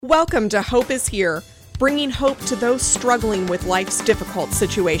Welcome to Hope is Here, bringing hope to those struggling with life's difficult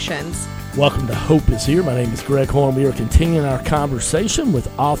situations. Welcome to Hope is Here. My name is Greg Horn. We are continuing our conversation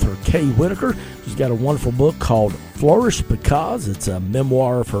with author Kay Whitaker. She's got a wonderful book called Flourish because it's a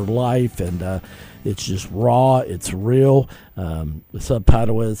memoir of her life, and it's just raw, it's real. The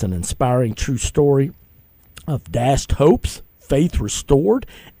subtitle is An Inspiring True Story of Dashed Hopes, Faith Restored,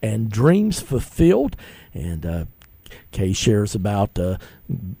 and Dreams Fulfilled. And Kay shares about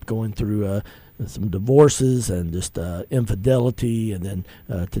going through some divorces and just infidelity, and then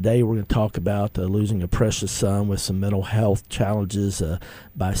today we're going to talk about losing a precious son with some mental health challenges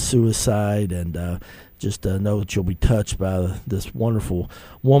by suicide, and just know that you'll be touched by this wonderful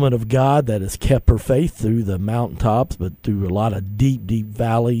woman of God that has kept her faith through the mountaintops, but through a lot of deep, deep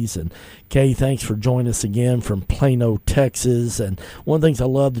valleys. And Kay, thanks for joining us again from Plano, Texas. And one of the things I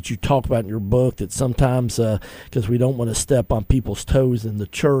love that you talk about in your book, that sometimes, because we don't want to step on people's toes in the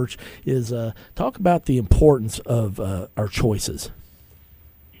church, is talk about the importance of our choices.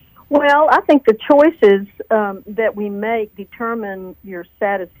 Well, I think the choices that we make determine your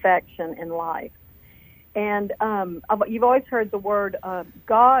satisfaction in life. And you've always heard the word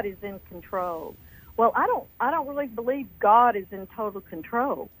God is in control. Well, I don't really believe God is in total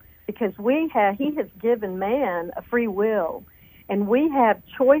control, because He has given man a free will, and we have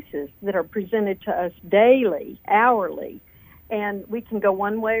choices that are presented to us daily, hourly, and we can go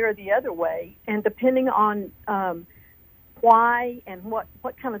one way or the other way. And depending on why and what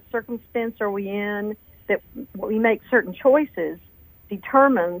kind of circumstance are we in, that we make certain choices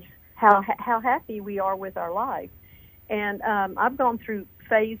determines how happy we are with our life. And I've gone through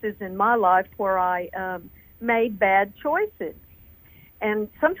phases in my life where I made bad choices. And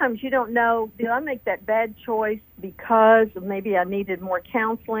sometimes you don't know, did I make that bad choice because maybe I needed more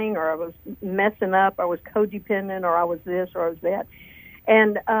counseling, or I was messing up, I was codependent, or I was this, or I was that.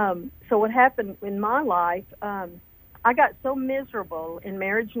 And so what happened in my life, I got so miserable in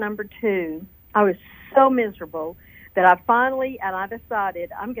marriage number 2. I was so miserable that I decided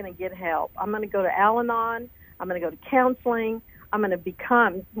I'm going to get help. I'm going to go to Al-Anon. I'm going to go to counseling. I'm going to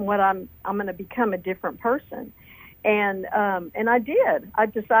become a different person. And I did. I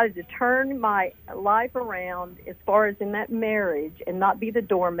decided to turn my life around as far as in that marriage, and not be the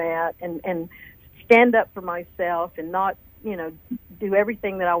doormat, and stand up for myself, and not, do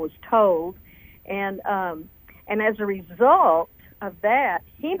everything that I was told. And as a result of that,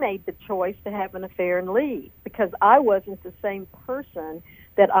 he made the choice to have an affair and leave, because I wasn't the same person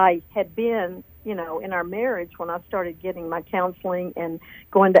that I had been, in our marriage when I started getting my counseling and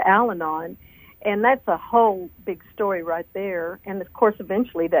going to Al-Anon. And that's a whole big story right there. And, of course,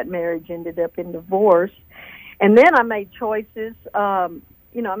 eventually that marriage ended up in divorce. And then I made choices,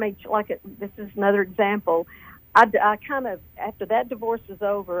 this is another example. I kind of, after that divorce was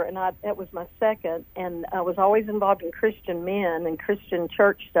over, and that was my second, and I was always involved in Christian men and Christian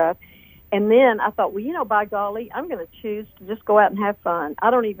church stuff. And then I thought, well, by golly, I'm going to choose to just go out and have fun. I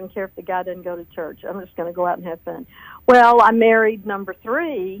don't even care if the guy doesn't go to church. I'm just going to go out and have fun. Well, I married number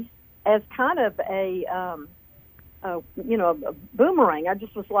 3 as kind of a boomerang. I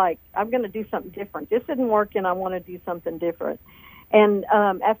just was like, I'm going to do something different. This isn't working. I want to do something different. And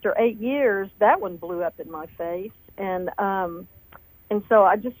after 8 years, that one blew up in my face. And so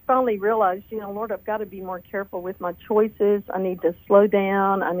I just finally realized, Lord, I've got to be more careful with my choices. I need to slow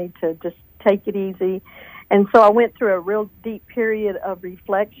down. I need to just take it easy. And so I went through a real deep period of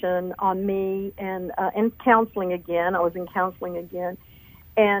reflection on me, and counseling again. I was in counseling again.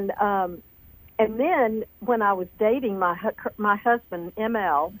 And then when I was dating my husband,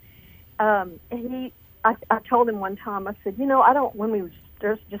 ML, I told him one time, I said, when we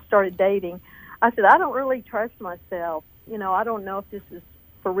just started dating, I said, I don't really trust myself. I don't know if this is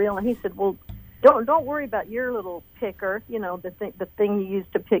for real. And he said, well, don't worry about your little picker, the thing you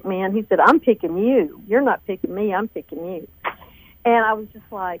used to pick me. And he said, I'm picking you. You're not picking me. I'm picking you. And I was just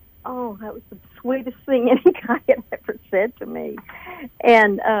like, oh, that was the sweetest thing any guy had ever said to me.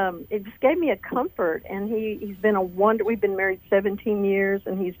 And it just gave me a comfort. And he's been a wonder. We've been married 17 years,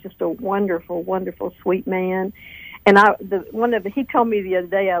 and he's just a wonderful, wonderful, sweet man. And he told me the other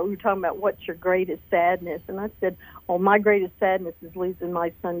day, we were talking about what's your greatest sadness, and I said, well, my greatest sadness is losing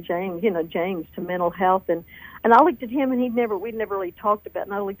my son James, James, to mental health. And I looked at him, and we'd never really talked about it.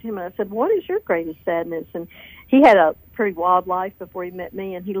 And I looked at him and I said, what is your greatest sadness? And he had a pretty wild life before he met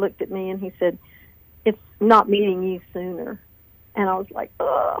me, and he looked at me and he said, it's not meeting you sooner. And I was like,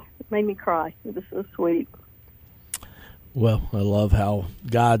 oh, it made me cry. It was so sweet. Well, I love how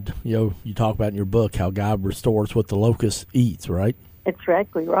God, you talk about in your book, how God restores what the locust eats, right?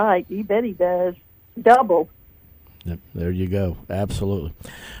 Exactly right. You bet he does. Double. Yep, there you go. Absolutely.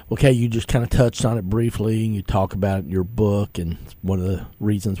 Okay, you just kind of touched on it briefly, and you talk about your book, and one of the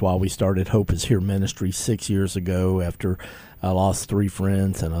reasons why we started Hope Is Here Ministry 6 years ago after I lost 3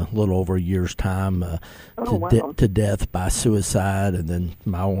 friends in a little over a year's time to death by suicide, and then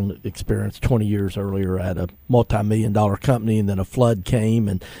my own experience 20 years earlier at a multi-million-dollar company, and then a flood came,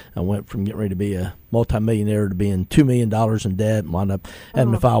 and I went from getting ready to be a multi-millionaire to being $2 million in debt, and wound up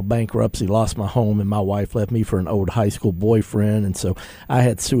having to file bankruptcy, lost my home, and my wife left me for an old high school boyfriend, and so I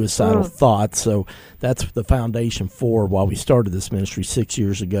had suicidal thoughts. So that's the foundation for why we started this ministry 6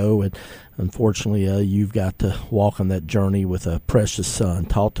 years ago, and unfortunately you've got to walk on that journey with a precious son.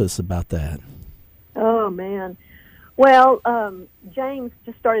 Talk to us about that. Oh, man. Well, James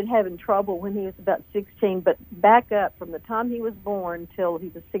just started having trouble when he was about 16, but back up from the time he was born till he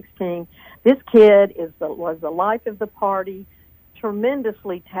was 16, this kid was the life of the party,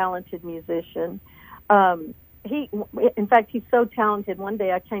 tremendously talented musician. In fact, he's so talented. One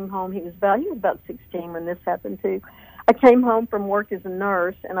day I came home, he was about 16 when this happened too. I came home from work as a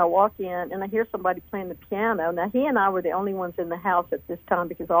nurse, and I walk in, and I hear somebody playing the piano. Now, he and I were the only ones in the house at this time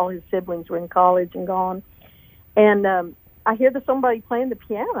because all his siblings were in college and gone. And I hear somebody playing the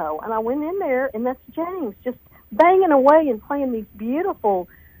piano, and I went in there, and that's James just banging away and playing these beautiful,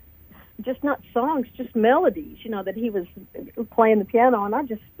 just not songs, just melodies, that he was playing the piano. And I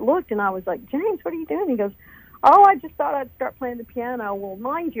just looked, and I was like, James, what are you doing? He goes, oh, I just thought I'd start playing the piano. Well,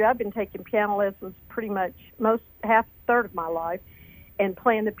 mind you, I've been taking piano lessons pretty much third of my life and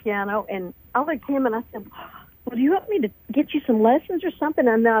playing the piano. And I looked at him, and I said, well, do you want me to get you some lessons or something?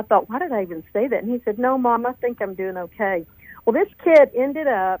 And then I thought, why did I even say that? And he said, no, Mom, I think I'm doing okay. Well, this kid ended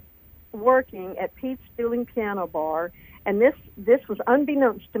up working at Pete's Dueling Piano Bar, and this was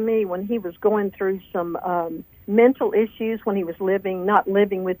unbeknownst to me when he was going through some mental issues when he was not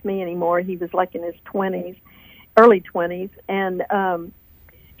living with me anymore. He was like in his 20s, early 20s, and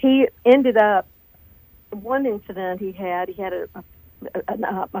he ended up, one incident he had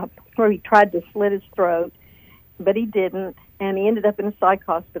where he tried to slit his throat, but he didn't, and he ended up in a psych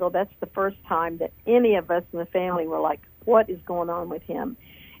hospital. That's the first time that any of us in the family were like, what is going on with him?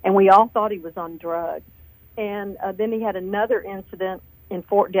 And we all thought he was on drugs. And then he had another incident in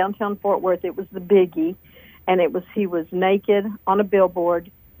downtown Fort Worth. It was the biggie, and he was naked on a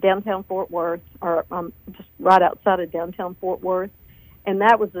billboard downtown Fort Worth, or just right outside of downtown Fort Worth, and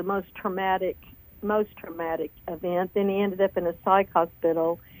that was the most traumatic event. Then he ended up in a psych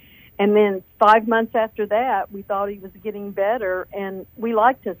hospital. And then 5 months after that, we thought he was getting better, and we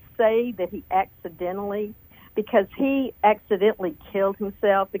like to say that he accidentally killed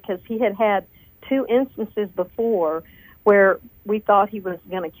himself, because he had 2 instances before where we thought he was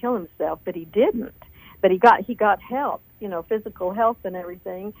going to kill himself, but he didn't. But he got help, physical help and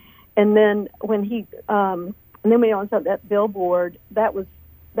everything. And then when we was on that billboard, that was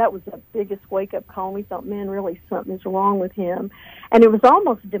the biggest wake-up call. And we thought, man, really something's wrong with him. And it was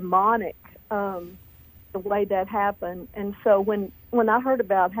almost demonic, the way that happened. And so when I heard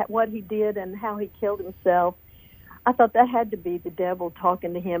about what he did and how he killed himself, I thought that had to be the devil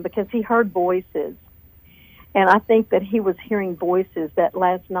talking to him, because he heard voices. And I think that he was hearing voices that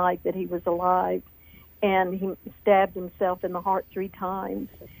last night that he was alive, and he stabbed himself in the heart 3 times.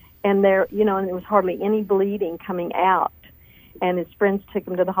 And there was hardly any bleeding coming out. And his friends took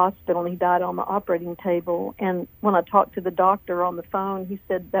him to the hospital, and he died on the operating table. And when I talked to the doctor on the phone, he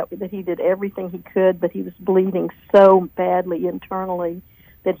said that he did everything he could, but he was bleeding so badly internally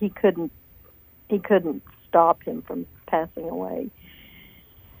that he couldn't stop him from passing away.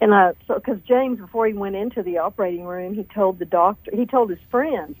 And because James, before he went into the operating room, he told his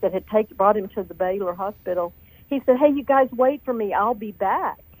friends that had brought him to the Baylor Hospital. He said, "Hey, you guys wait for me. I'll be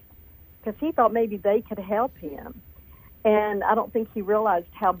back," because he thought maybe they could help him. And I don't think he realized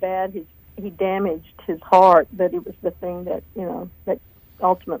how bad he damaged his heart, but it was the thing that that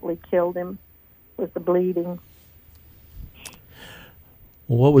ultimately killed him, was the bleeding.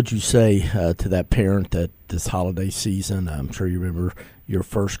 Well, what would you say to that parent that this holiday season, I'm sure you remember your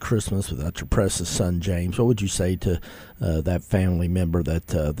first Christmas without your precious son, James. What would you say to that family member that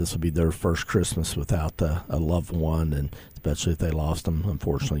this will be their first Christmas without a loved one, and especially if they lost them,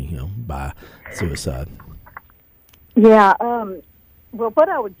 unfortunately, by suicide? Yeah. Well, what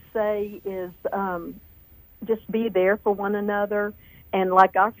I would say is just be there for one another. And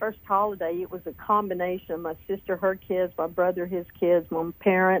like our first holiday, it was a combination of my sister, her kids, my brother, his kids, my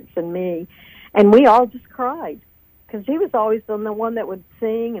parents, and me. And we all just cried, because he was always the one that would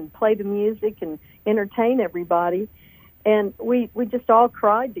sing and play the music and entertain everybody. And we just all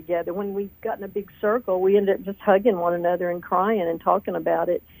cried together. When we got in a big circle, we ended up just hugging one another and crying and talking about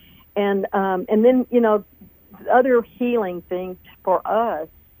it. And then, other healing thing for us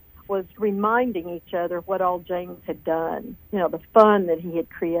was reminding each other of what all James had done. You know, the fun that he had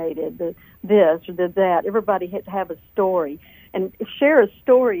created, the this or the that. Everybody had to have a story. And share a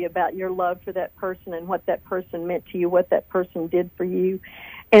story about your love for that person and what that person meant to you, what that person did for you.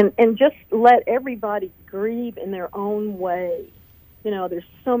 And just let everybody grieve in their own way. You know, there's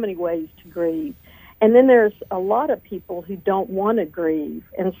so many ways to grieve. And then there's a lot of people who don't want to grieve,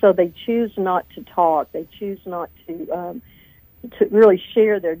 and so they choose not to talk. They choose not to really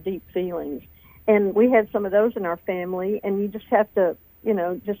share their deep feelings. And we have some of those in our family, and you just have to, you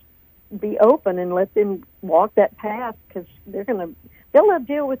know, just be open and let them walk that path, because they'll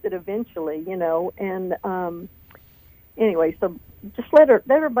deal with it eventually, you know. And anyway, so just let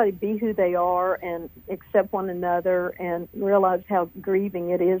everybody be who they are and accept one another, and realize how grieving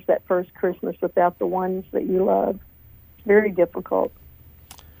it is that first Christmas without the ones that you love. It's very difficult.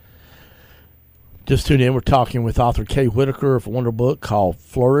 Just tune in. We're talking with author Kay Whitaker of a wonderful book called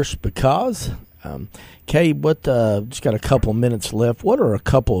Flourish Because. Kay, just got a couple of minutes left. What are a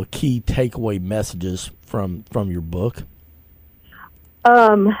couple of key takeaway messages from your book?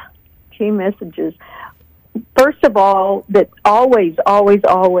 Key messages. First of all, that always, always,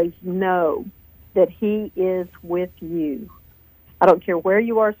 always know that He is with you. I don't care where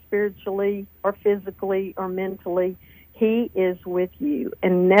you are spiritually or physically or mentally. He is with you.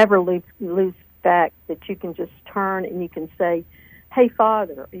 And never lose fact that you can just turn and you can say, hey,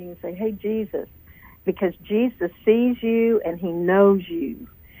 Father, or you can say, hey, Jesus, because Jesus sees you and He knows you.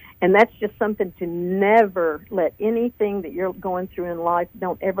 And that's just something to never let anything that you're going through in life,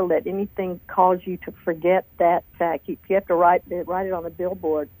 don't ever let anything cause you to forget that fact. You have to write it on a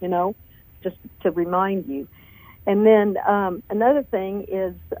billboard, you know, just to remind you. And then another thing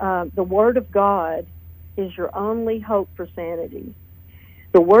is the Word of God is your only hope for sanity.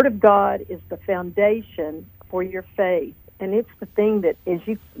 The Word of God is the foundation for your faith, and it's the thing that as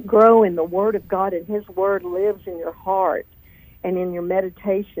you grow in the Word of God and His Word lives in your heart and in your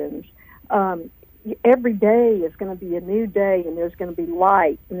meditations, every day is going to be a new day, and there's going to be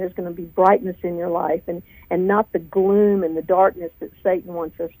light, and there's going to be brightness in your life, and not the gloom and the darkness that Satan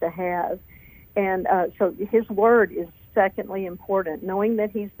wants us to have. And so His Word is secondly important, knowing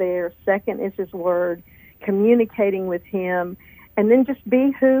that He's there. Second is His Word, communicating with Him. And then just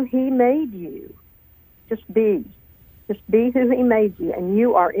be who He made you. Just be who He made you. And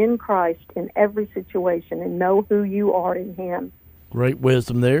you are in Christ in every situation, and know who you are in Him. Great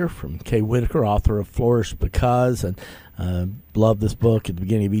wisdom there from Kay Whitaker, author of Flourish Because. And love this book. At the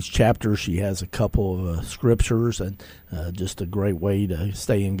beginning of each chapter, she has a couple of scriptures, and just a great way to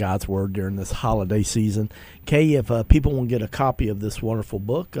stay in God's Word during this holiday season. Kay, if people want to get a copy of this wonderful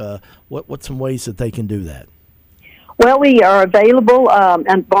book, what's some ways that they can do that? Well, we are available on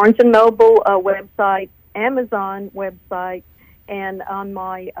Barnes & Noble website, Amazon website, and on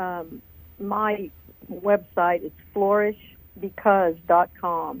my my website, it's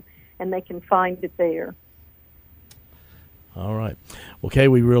flourishbecause.com, and they can find it there. All right. Well, Kay,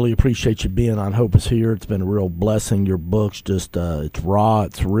 we really appreciate you being on Hope is Here. It's been a real blessing. Your book's just, it's raw,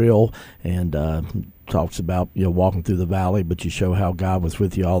 it's real, and talks about, you know, walking through the valley, but you show how God was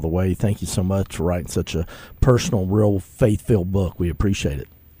with you all the way. Thank you so much for writing such a personal, real, faith-filled book. We appreciate it.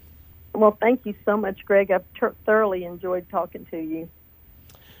 Well, thank you so much, Greg. I've thoroughly enjoyed talking to you.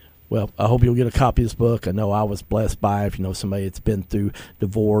 Well, I hope you'll get a copy of this book. I know I was blessed by it. If you know somebody that's been through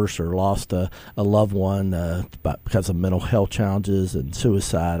divorce or lost a loved one because of mental health challenges and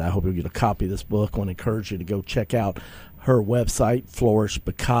suicide, I hope you'll get a copy of this book. I want to encourage you to go check out her website,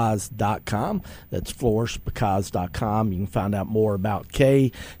 flourishbecause.com. That's flourishbecause.com. You can find out more about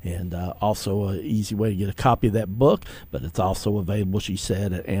Kay, and also an easy way to get a copy of that book, but it's also available, she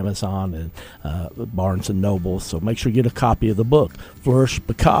said, at Amazon and Barnes & Noble. So make sure you get a copy of the book, Flourish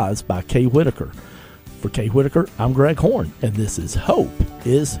Because by Kay Whitaker. For Kay Whitaker, I'm Greg Horn, and this is Hope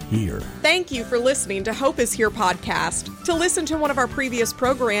is Here. Thank you for listening to Hope is Here podcast. To listen to one of our previous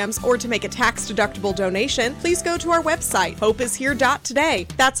programs or to make a tax-deductible donation, please go to our website, hopeishere.today.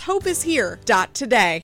 That's hopeishere.today.